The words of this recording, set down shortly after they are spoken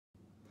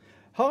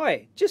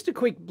Hi, just a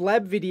quick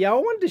blab video.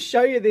 I wanted to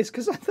show you this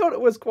because I thought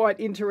it was quite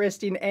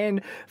interesting and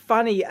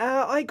funny.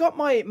 I got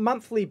my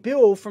monthly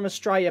bill from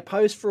Australia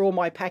Post for all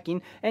my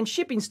packing and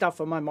shipping stuff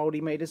for my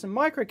multimeters and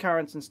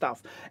microcurrents and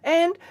stuff.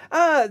 And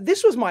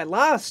this was my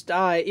last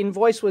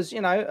invoice was,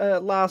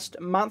 last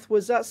month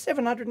was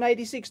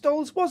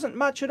 $786. Wasn't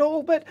much at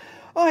all, but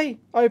I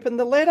opened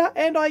the letter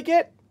and I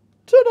get,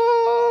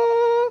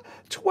 ta-da!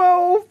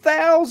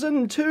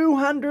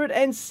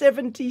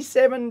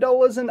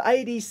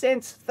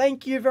 $12,277.80.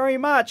 Thank you very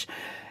much.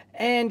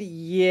 And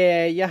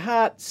yeah, your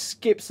heart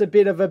skips a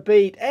bit of a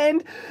beat.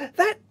 And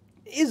that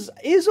is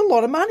a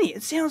lot of money.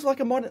 It sounds like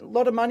a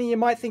lot of money. You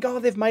might think, oh,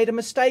 they've made a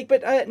mistake,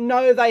 but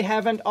no, they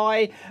haven't.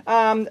 I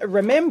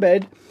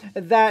remembered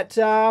that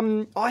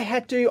I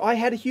had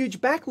a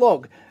huge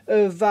backlog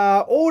of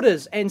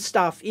orders and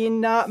stuff in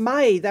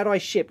May that I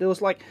shipped. There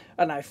was like,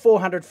 I don't know,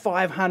 400,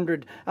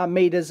 500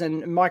 meters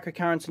and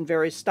microcurrents and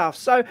various stuff.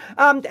 So,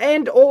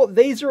 and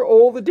these are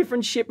all the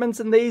different shipments,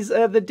 and these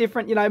are the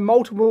different,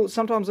 multiple,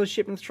 sometimes I was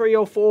shipping 3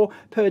 or 4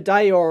 per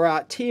day,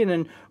 or 10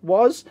 and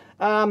was.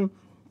 Or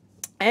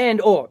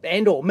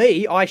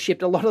me, I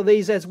shipped a lot of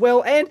these as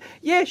well. And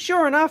yeah,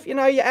 sure enough, you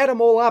add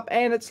them all up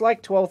and it's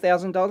like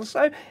 $12,000.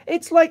 So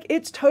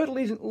it's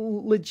totally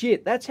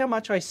legit. That's how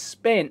much I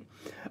spent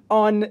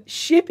on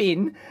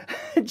shipping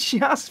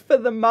just for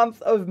the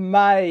month of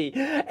May.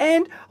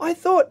 And I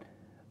thought,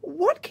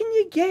 what can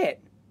you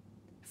get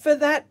for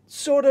that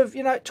sort of,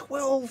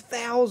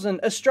 12,000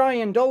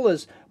 Australian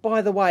dollars,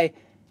 by the way?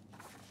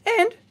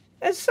 And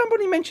as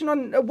somebody mentioned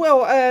on,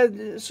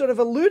 sort of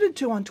alluded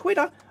to on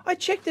Twitter, I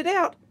checked it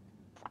out.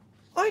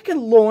 I can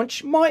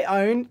launch my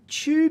own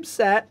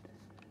TubeSat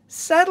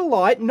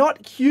satellite,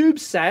 not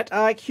CubeSat.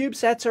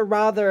 CubeSats are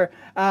rather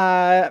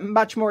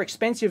much more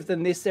expensive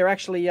than this. They're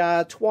actually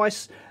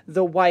twice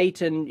the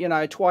weight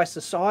and, twice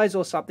the size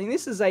or something.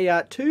 This is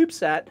a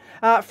TubeSat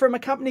from a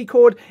company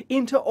called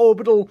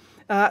Interorbital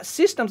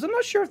Systems. I'm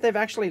not sure if they've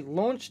actually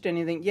launched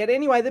anything yet.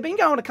 Anyway, they've been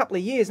going a couple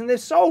of years and they've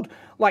sold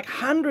like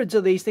hundreds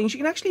of these things. You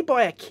can actually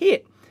buy a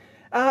kit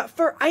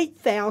for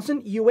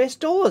 $8,000 US.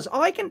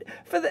 I can,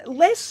 for the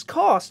less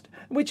cost,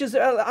 which is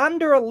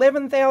under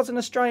 11,000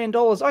 Australian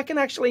dollars, I can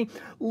actually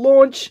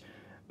launch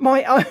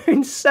my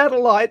own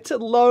satellite to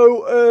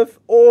low Earth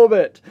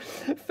orbit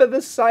for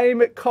the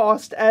same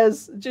cost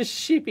as just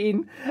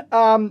shipping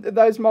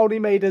those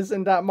multimeters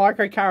and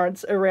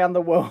microcurrents around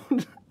the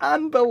world.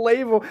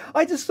 Unbelievable.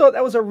 I just thought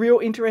that was a real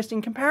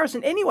interesting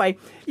comparison. Anyway,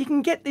 you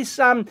can get this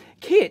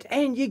kit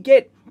and you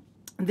get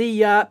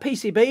the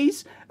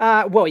PCBs,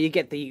 you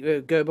get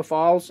the Gerber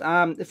files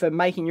for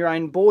making your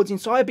own boards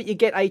inside, but you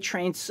get a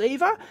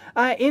transceiver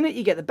in it,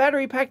 you get the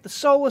battery pack, the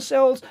solar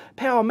cells,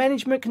 power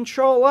management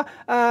controller,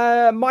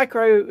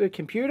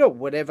 microcomputer,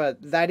 whatever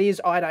that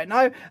is, I don't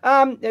know,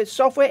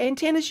 software,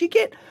 antennas, you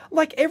get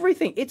like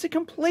everything. It's a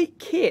complete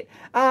kit,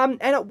 and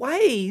it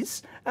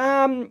weighs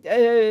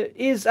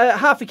is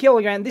half a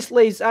kilogram. This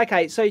leaves,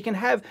 okay, so you can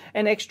have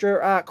an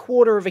extra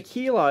quarter of a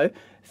kilo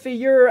for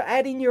your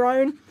adding your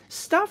own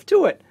stuff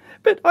to it.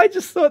 But I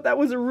just thought that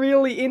was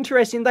really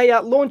interesting. They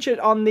launch it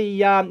on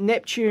the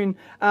Neptune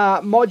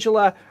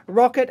modular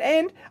rocket,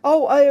 and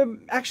I'll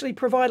actually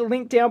provide a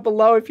link down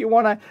below if you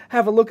want to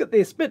have a look at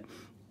this. But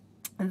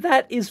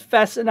that is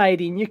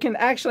fascinating. You can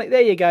actually,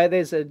 there you go,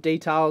 there's the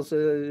details,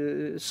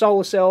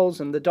 solar cells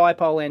and the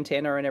dipole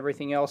antenna and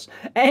everything else.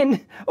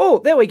 And,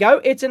 there we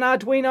go, it's an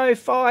Arduino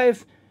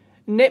 5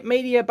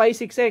 NetMedia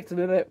Basics X,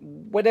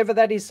 whatever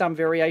that is, some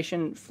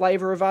variation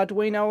flavor of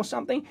Arduino or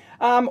something,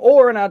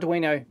 or an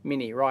Arduino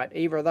Mini, right,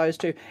 either of those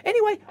two.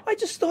 Anyway, I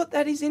just thought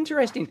that is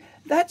interesting.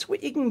 That's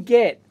what you can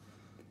get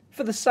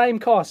for the same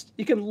cost.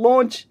 You can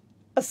launch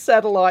a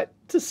satellite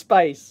to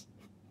space.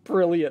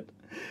 Brilliant.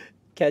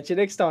 Catch you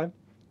next time.